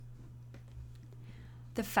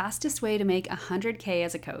The fastest way to make 100K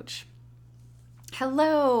as a coach.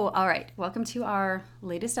 Hello. All right. Welcome to our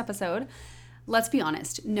latest episode. Let's be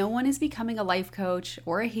honest. No one is becoming a life coach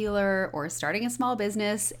or a healer or starting a small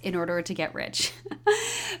business in order to get rich.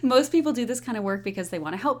 Most people do this kind of work because they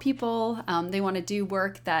want to help people. They want to do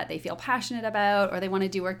work that they feel passionate about, or they want to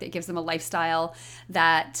do work that gives them a lifestyle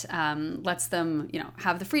that lets them,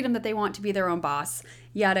 have the freedom that they want to be their own boss,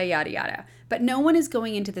 yada, yada, yada. But no one is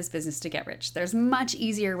going into this business to get rich. There's much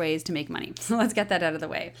easier ways to make money. So let's get that out of the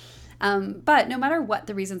way. But no matter what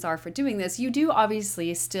the reasons are for doing this, you do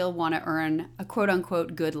obviously still want to earn a quote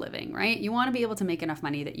unquote good living, right? You want to be able to make enough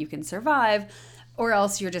money that you can survive, or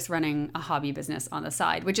else you're just running a hobby business on the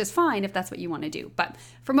side, which is fine if that's what you want to do. But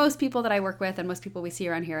for most people that I work with and most people we see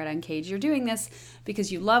around here at Uncaged, you're doing this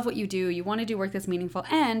because you love what you do, you want to do work that's meaningful,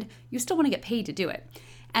 and you still want to get paid to do it.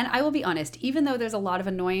 And I will be honest, even though there's a lot of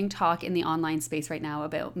annoying talk in the online space right now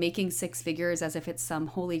about making six figures as if it's some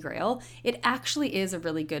holy grail, it actually is a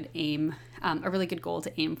really good aim, a really good goal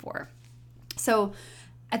to aim for. So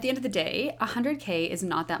at the end of the day, 100K is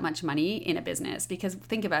not that much money in a business, because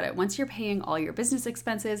think about it. Once you're paying all your business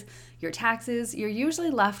expenses, your taxes, you're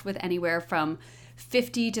usually left with anywhere from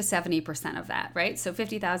 50 to 70% of that, right? So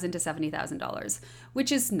 $50,000 to $70,000,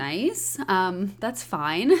 which is nice. That's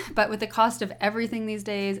fine. But with the cost of everything these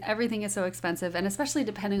days, everything is so expensive. And especially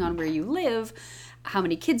depending on where you live, how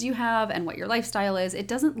many kids you have, and what your lifestyle is, it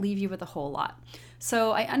doesn't leave you with a whole lot.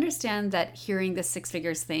 So I understand that hearing this six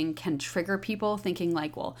figures thing can trigger people thinking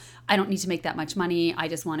like, well, I don't need to make that much money. I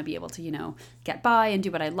just want to be able to, get by and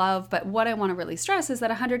do what I love. But what I want to really stress is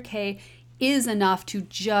that 100K is enough to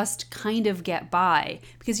just kind of get by,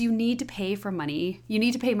 because you need to pay for money. You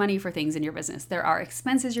need to pay money for things in your business. There are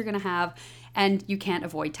expenses you're going to have, and you can't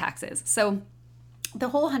avoid taxes. So the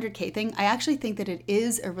whole 100K thing, I actually think that it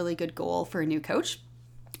is a really good goal for a new coach,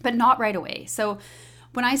 but not right away. So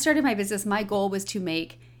when I started my business, my goal was to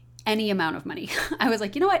make any amount of money. I was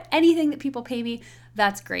like, you know what? Anything that people pay me,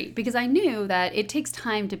 that's great, because I knew that it takes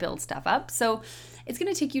time to build stuff up. So it's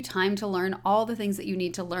going to take you time to learn all the things that you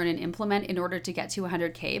need to learn and implement in order to get to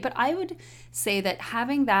 100K. But I would say that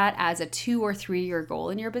having that as a 2 or 3 year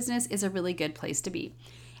goal in your business is a really good place to be.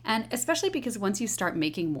 And especially because once you start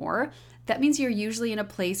making more, that means you're usually in a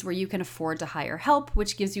place where you can afford to hire help,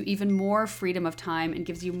 which gives you even more freedom of time and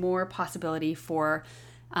gives you more possibility for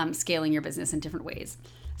scaling your business in different ways.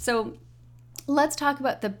 So let's talk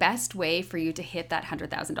about the best way for you to hit that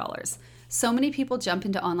 $100,000. So many people jump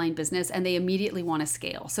into online business and they immediately want to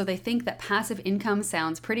scale. So they think that passive income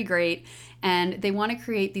sounds pretty great, and they want to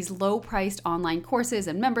create these low-priced online courses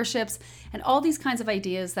and memberships and all these kinds of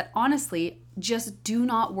ideas that honestly just do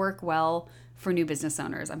not work well for new business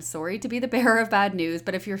owners. I'm sorry to be the bearer of bad news,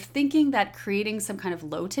 but if you're thinking that creating some kind of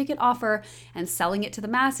low-ticket offer and selling it to the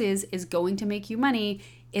masses is going to make you money,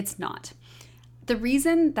 it's not. The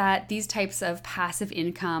reason that these types of passive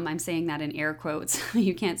income, I'm saying that in air quotes,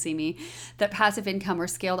 you can't see me, that passive income or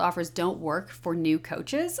scaled offers don't work for new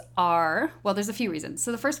coaches there's a few reasons.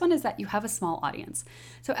 So the first one is that you have a small audience.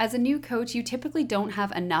 So as a new coach, you typically don't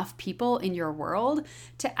have enough people in your world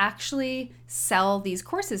to actually sell these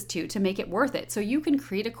courses to make it worth it. So you can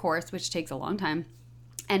create a course, which takes a long time,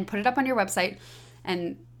 and put it up on your website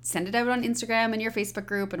and send it out on Instagram and your Facebook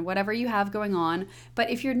group and whatever you have going on. But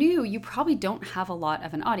if you're new, you probably don't have a lot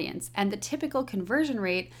of an audience. And the typical conversion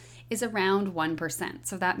rate is around 1%.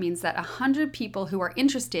 So that means that 100 people who are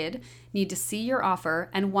interested need to see your offer,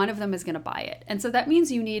 and one of them is going to buy it. And so that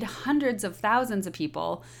means you need hundreds of thousands of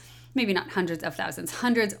people, maybe not hundreds of thousands,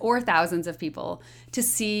 hundreds or thousands of people to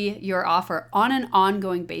see your offer on an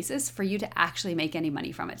ongoing basis for you to actually make any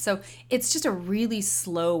money from it. So it's just a really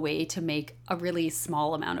slow way to make a really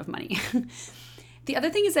small amount of money. The other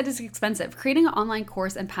thing is that it's expensive. Creating an online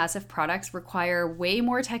course and passive products require way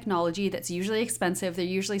more technology that's usually expensive. They're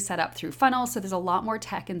usually set up through funnels, so there's a lot more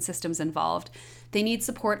tech and systems involved. They need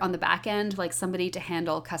support on the back end, like somebody to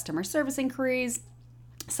handle customer service inquiries,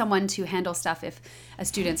 someone to handle stuff if a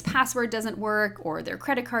student's password doesn't work or their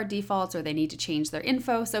credit card defaults or they need to change their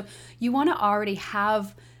info. So you want to already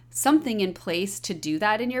have something in place to do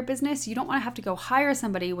that in your business. You don't want to have to go hire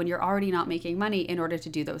somebody when you're already not making money in order to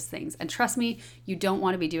do those things. And trust me, you don't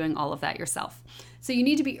want to be doing all of that yourself. So you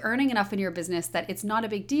need to be earning enough in your business that it's not a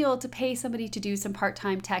big deal to pay somebody to do some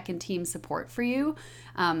part-time tech and team support for you,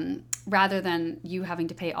 rather than you having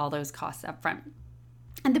to pay all those costs up front.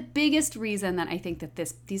 And the biggest reason that I think that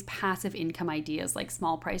these passive income ideas like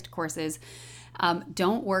small priced courses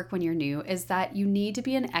don't work when you're new is that you need to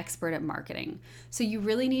be an expert at marketing. So you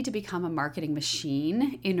really need to become a marketing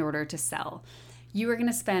machine in order to sell. You are going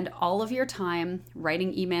to spend all of your time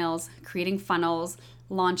writing emails, creating funnels,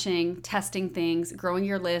 launching, testing things, growing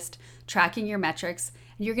your list, tracking your metrics.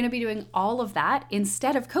 And you're going to be doing all of that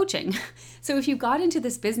instead of coaching. So if you got into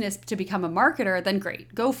this business to become a marketer, then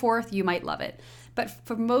great, go forth, you might love it. But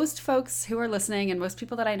for most folks who are listening and most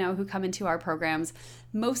people that I know who come into our programs,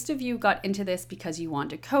 most of you got into this because you want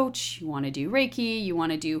to coach, you want to do Reiki, you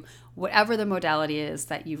want to do whatever the modality is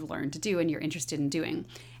that you've learned to do and you're interested in doing.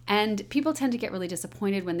 And people tend to get really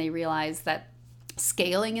disappointed when they realize that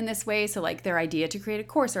scaling in this way, so like their idea to create a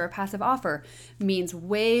course or a passive offer, means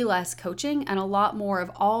way less coaching and a lot more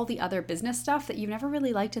of all the other business stuff that you've never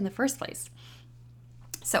really liked in the first place.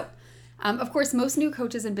 So, of course, most new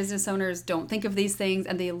coaches and business owners don't think of these things,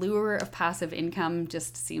 and the allure of passive income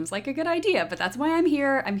just seems like a good idea. But that's why I'm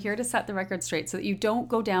here. I'm here to set the record straight so that you don't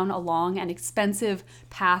go down a long and expensive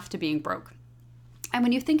path to being broke. And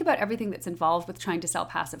when you think about everything that's involved with trying to sell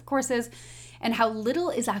passive courses and how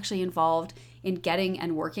little is actually involved in getting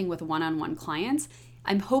and working with one-on-one clients,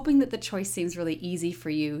 I'm hoping that the choice seems really easy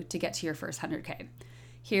for you to get to your first 100K.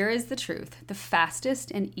 Here is the truth. The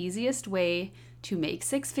fastest and easiest way to make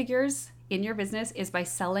six figures in your business is by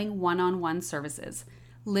selling one-on-one services.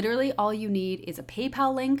 Literally all you need is a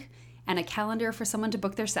PayPal link and a calendar for someone to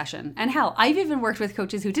book their session. And hell, I've even worked with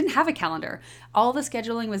coaches who didn't have a calendar. All the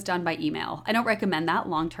scheduling was done by email. I don't recommend that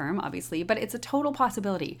long term, obviously, but it's a total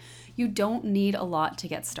possibility. You don't need a lot to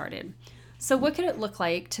get started. So what could it look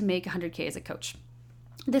like to make 100K as a coach?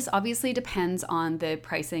 This obviously depends on the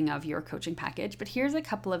pricing of your coaching package, but here's a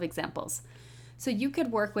couple of examples. So you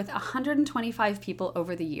could work with 125 people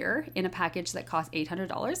over the year in a package that costs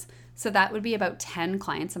 $800. So that would be about 10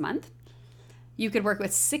 clients a month. You could work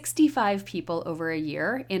with 65 people over a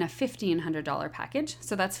year in a $1,500 package.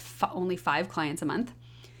 So that's only 5 clients a month.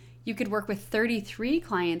 You could work with 33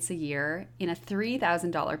 clients a year in a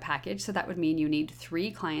 $3,000 package. So that would mean you need 3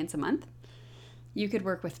 clients a month. You could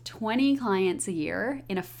work with 20 clients a year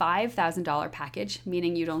in a $5,000 package,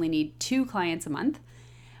 meaning you'd only need 2 clients a month.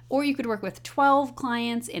 Or you could work with 12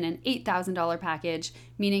 clients in an $8,000 package,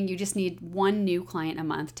 meaning you just need 1 new client a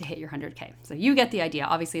month to hit your 100K. So you get the idea.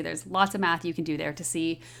 Obviously, there's lots of math you can do there to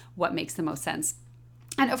see what makes the most sense.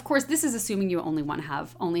 And of course, this is assuming you only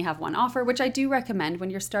have one offer, which I do recommend when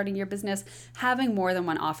you're starting your business. Having more than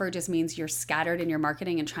one offer just means you're scattered in your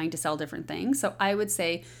marketing and trying to sell different things. So I would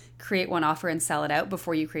say create one offer and sell it out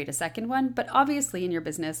before you create a second one. But obviously in your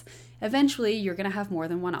business, eventually you're going to have more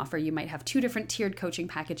than one offer. You might have 2 different tiered coaching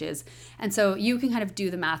packages. And so you can kind of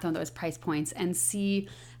do the math on those price points and see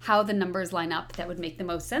how the numbers line up that would make the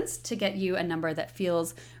most sense to get you a number that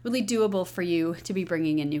feels really doable for you to be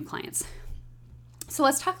bringing in new clients. So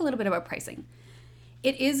let's talk a little bit about pricing.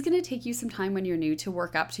 It is going to take you some time when you're new to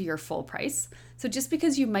work up to your full price. So just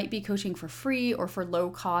because you might be coaching for free or for low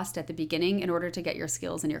cost at the beginning in order to get your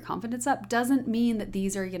skills and your confidence up doesn't mean that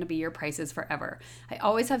these are going to be your prices forever. I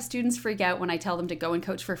always have students freak out when I tell them to go and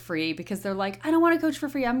coach for free because they're like, I don't want to coach for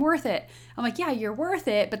free, I'm worth it. I'm like, yeah, you're worth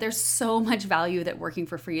it, but there's so much value that working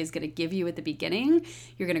for free is going to give you at the beginning.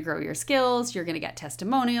 You're going to grow your skills, you're going to get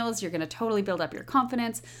testimonials, you're going to totally build up your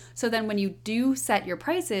confidence. So then when you do set your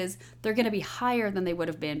prices, they're going to be higher than they would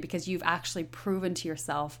have been because you've actually proven to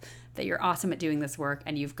yourself that you're awesome at doing this work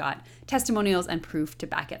and you've got testimonials and proof to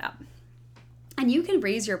back it up. And you can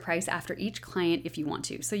raise your price after each client if you want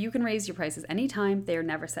to. So you can raise your prices anytime. They are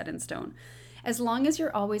never set in stone. As long as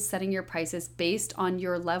you're always setting your prices based on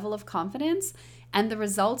your level of confidence and the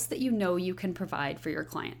results that you know you can provide for your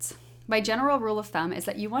clients. My general rule of thumb is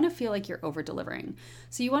that you want to feel like you're over-delivering.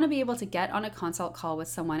 So you want to be able to get on a consult call with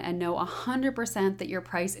someone and know 100% that your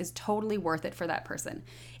price is totally worth it for that person.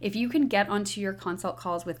 If you can get onto your consult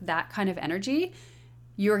calls with that kind of energy,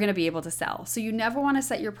 you're going to be able to sell. So you never want to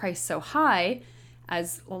set your price so high,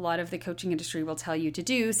 as a lot of the coaching industry will tell you to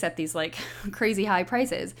do, set these like crazy high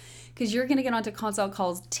prices, because you're going to get onto consult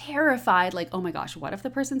calls terrified, like, oh my gosh, what if the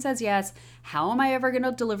person says yes? How am I ever going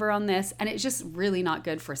to deliver on this? And it's just really not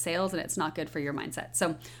good for sales and it's not good for your mindset.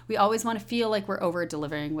 So we always want to feel like we're over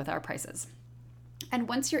delivering with our prices. And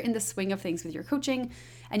once you're in the swing of things with your coaching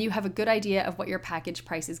and you have a good idea of what your package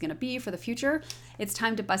price is going to be for the future, it's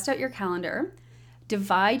time to bust out your calendar,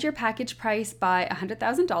 divide your package price by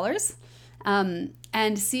 $100,000,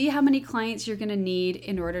 and see how many clients you're going to need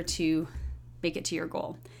in order to make it to your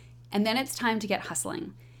goal. And then it's time to get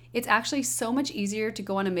hustling. It's actually so much easier to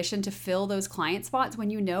go on a mission to fill those client spots when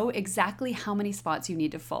you know exactly how many spots you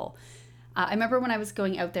need to fill. I remember when I was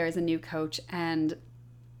going out there as a new coach and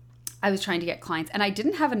I was trying to get clients and I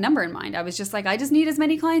didn't have a number in mind. I was just like, I just need as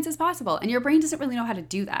many clients as possible. And your brain doesn't really know how to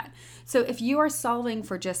do that. So if you are solving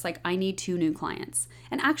for just like, I need 2 new clients,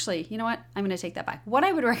 and actually, you know what? I'm going to take that back. What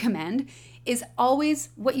I would recommend is always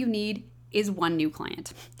what you need is one new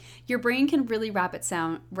client. Your brain can really wrap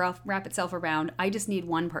itself around, I just need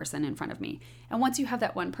one person in front of me. And once you have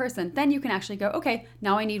that one person, then you can actually go, okay,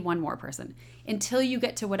 now I need one more person, until you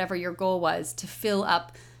get to whatever your goal was to fill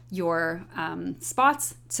up your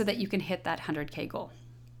spots so that you can hit that 100K goal.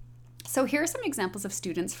 So here are some examples of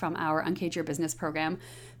students from our Uncage Your Business program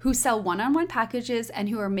who sell one-on-one packages and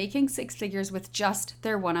who are making six figures with just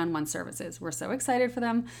their one-on-one services. We're so excited for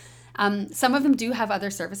them. Some of them do have other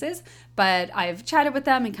services, but I've chatted with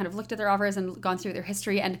them and kind of looked at their offers and gone through their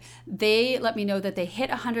history, and they let me know that they hit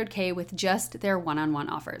 100K with just their one-on-one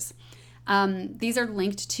offers. These are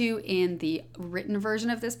linked to in the written version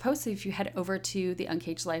of this post. So if you head over to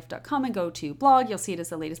theuncagedlife.com and go to blog, you'll see it as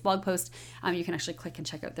the latest blog post. You can actually click and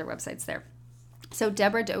check out their websites there. So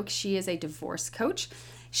Deborah Doak, she is a divorce coach.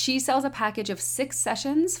 She sells a package of 6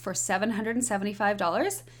 sessions for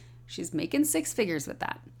 $775. She's making 6 figures with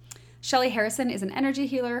that. Shelly Harrison is an energy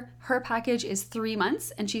healer. Her package is 3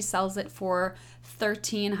 months and she sells it for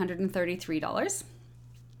 $1,333.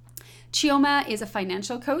 Chioma is a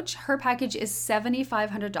financial coach. Her package is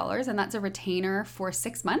 $7,500 and that's a retainer for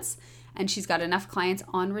 6 months. And she's got enough clients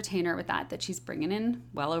on retainer with that she's bringing in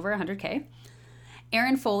well over 100K.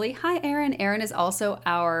 Erin Foley. Hi, Erin. Erin is also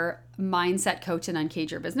our mindset coach in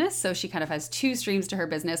Uncage Your Business. So she kind of has 2 streams to her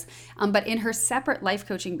business. But in her separate life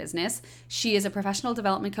coaching business, she is a professional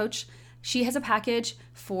development coach. She has a package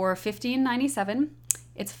for $1,597.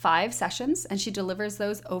 It's 5 sessions and she delivers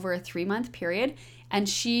those over a 3-month period. And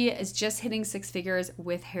she is just hitting 6 figures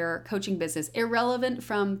with her coaching business, irrelevant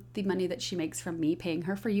from the money that she makes from me paying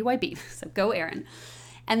her for UIB. So go, Erin.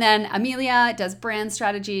 And then Amelia does brand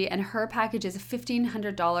strategy and her package is a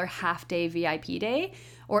 $1,500 half-day VIP day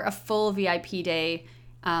or a full VIP day,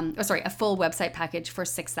 a full website package for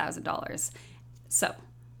 $6,000. So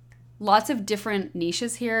lots of different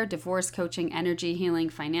niches here: divorce coaching, energy healing,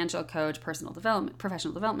 financial coach, personal development,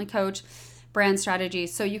 professional development coach, brand strategy.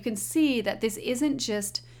 So you can see that this isn't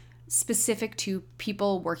just specific to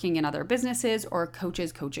people working in other businesses or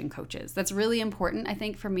coaches coaching coaches. That's really important, I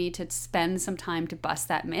think, for me to spend some time to bust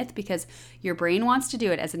that myth, because your brain wants to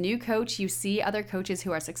do it. As a new coach, you see other coaches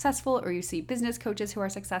who are successful, or you see business coaches who are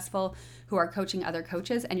successful, who are coaching other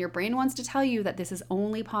coaches, and your brain wants to tell you that this is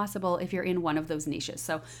only possible if you're in one of those niches.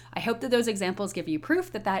 So I hope that those examples give you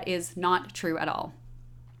proof that that is not true at all.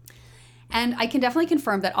 And I can definitely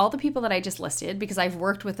confirm that all the people that I just listed, because I've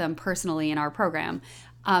worked with them personally in our program,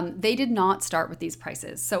 they did not start with these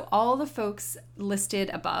prices. So all the folks listed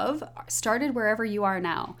above started wherever you are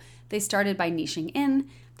now. They started by niching in.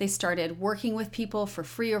 They started working with people for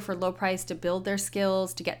free or for low price to build their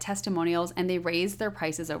skills, to get testimonials, and they raised their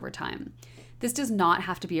prices over time. This does not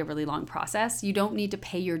have to be a really long process. You don't need to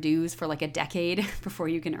pay your dues for like a decade before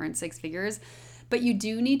you can earn 6 figures. But you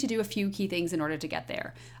do need to do a few key things in order to get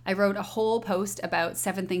there. I wrote a whole post about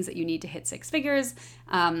 7 things that you need to hit 6 figures.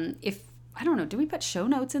 I don't know, do we put show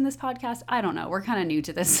notes in this podcast? I don't know. We're kind of new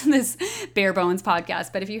to this bare bones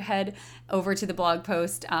podcast. But if you head over to the blog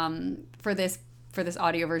post for this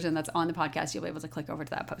audio version that's on the podcast, you'll be able to click over to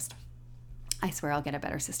that post. I swear I'll get a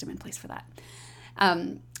better system in place for that.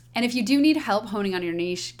 And if you do need help honing on your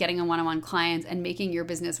niche, getting a one-on-one clients, and making your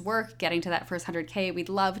business work, getting to that first 100K, we'd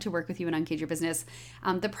love to work with you and Uncage Your Business.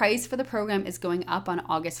 The price for the program is going up on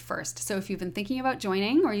August 1st. So if you've been thinking about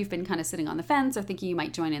joining, or you've been kind of sitting on the fence or thinking you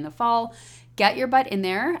might join in the fall, get your butt in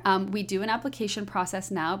there. We do an application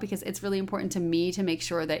process now because it's really important to me to make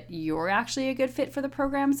sure that you're actually a good fit for the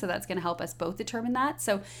program. So that's going to help us both determine that.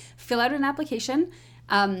 So fill out an application.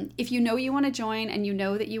 If you know you want to join and you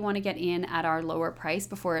know that you want to get in at our lower price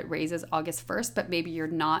before it raises August 1st, but maybe you're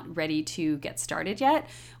not ready to get started yet,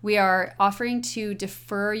 we are offering to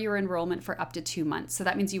defer your enrollment for up to 2 months. So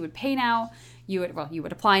that means you would pay now, you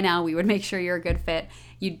would apply now, we would make sure you're a good fit,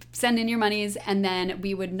 you'd send in your monies, and then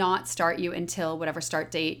we would not start you until whatever start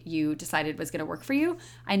date you decided was going to work for you.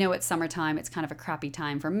 I know it's summertime, it's kind of a crappy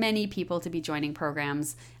time for many people to be joining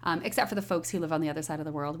programs, except for the folks who live on the other side of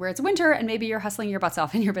the world where it's winter and maybe you're hustling your butts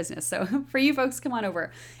off in your business. So for you folks, come on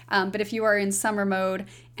over. But if you are in summer mode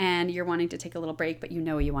and you're wanting to take a little break, but you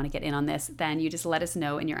know you want to get in on this, then you just let us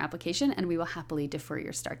know in your application and we will happily defer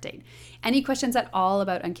your start date. Any questions at all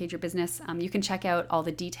about Uncage Your Business, you can check out all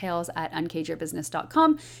the details at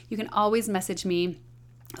uncageyourbusiness.com. You can always message me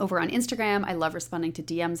over on Instagram. I love responding to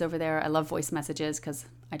DMs over there. I love voice messages because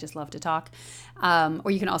I just love to talk.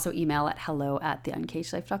 Or you can also email at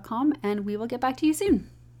hello@theuncagedlife.com and we will get back to you soon.